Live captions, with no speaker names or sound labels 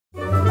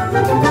Hi,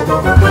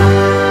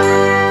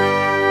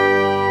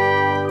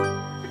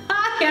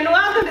 and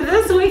welcome to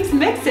this week's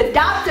Mix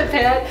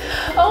Adopt-A-Pet.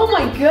 Oh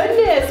my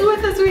goodness,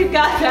 with us we've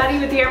got Patty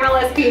with the Amarillo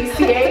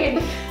SPCA,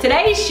 and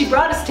today she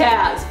brought us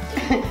Taz.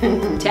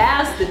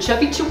 Taz, the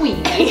chubby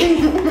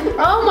Chiweenie.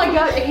 Oh my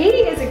gosh, he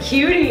is a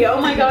cutie. Oh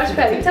my gosh,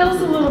 Patty, tell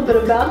us a little bit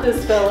about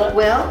this fella.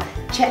 Well,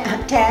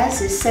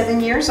 Taz is 7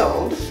 years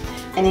old,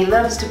 and he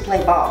loves to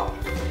play ball.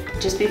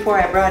 Just before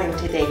I brought him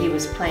today, he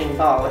was playing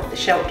ball at the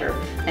shelter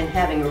and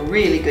having a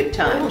really good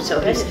time. So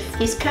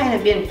he's kind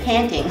of been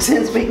panting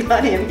since we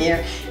got him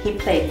here. He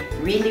played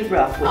really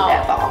rough with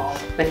that ball,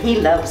 but he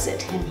loves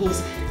it, and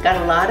he's got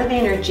a lot of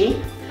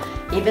energy.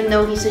 Even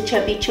though he's a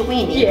chubby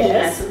Chiweenie, he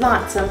has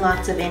lots and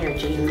lots of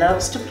energy. He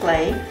loves to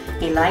play.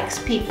 He likes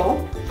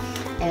people.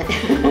 And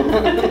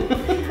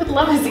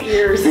love his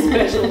ears,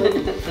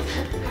 especially.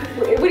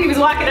 When he was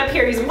walking up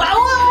here, he's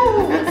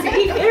whoa!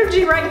 See,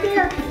 energy right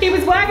there. He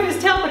was wagging his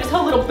tail, but his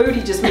whole little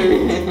booty just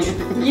moved.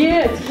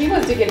 Yes, he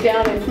wants to get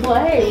down and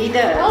play. He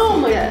does. Oh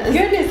my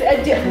goodness!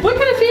 What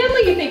kind of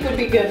family you think would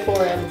be good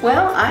for him?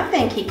 Well, I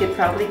think he could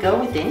probably go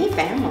with any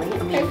family.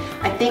 I mean,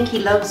 I think he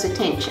loves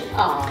attention.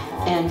 Aww.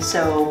 And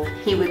so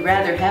he would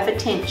rather have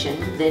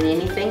attention than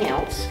anything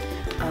else.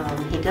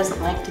 He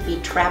doesn't like to be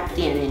trapped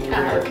in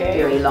anywhere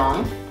very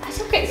long. That's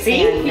okay.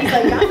 See, and he's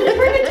like, I'm gonna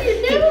bring it to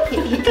you now.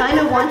 He kind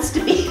of wants to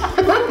be.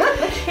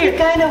 He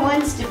kind of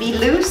wants to be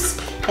loose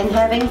and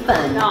having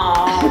fun.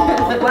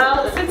 Aww.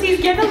 Well, since he's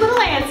getting a little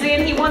antsy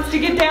and he wants to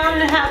get down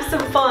and have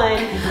some fun,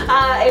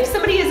 if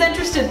somebody is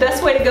interested,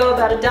 best way to go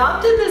about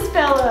adopting this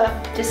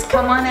fella? Just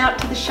come on out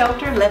to the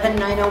shelter,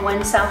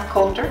 11901 South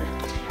Coulter,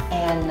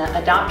 and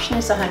adoption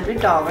is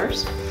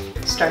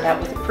 $100. Start out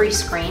with a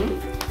pre-screen,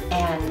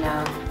 and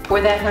for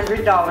that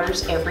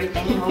 $100,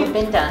 everything will have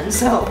been done.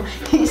 So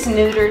he's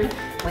neutered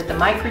with the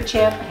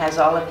microchip, has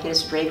all of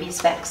his rabies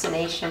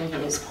vaccination,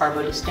 his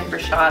parvo distemper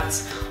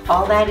shots.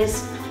 All that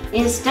is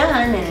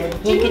done, and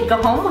he could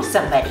go home with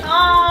somebody.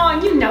 Oh,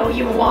 you know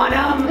you want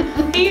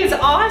him. He is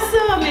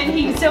awesome, and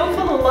he's so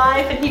full of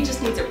life, and he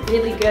just needs a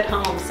really good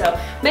home. So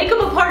make him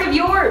a part of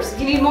yours.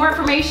 If you need more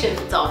information,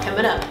 it's all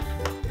coming up.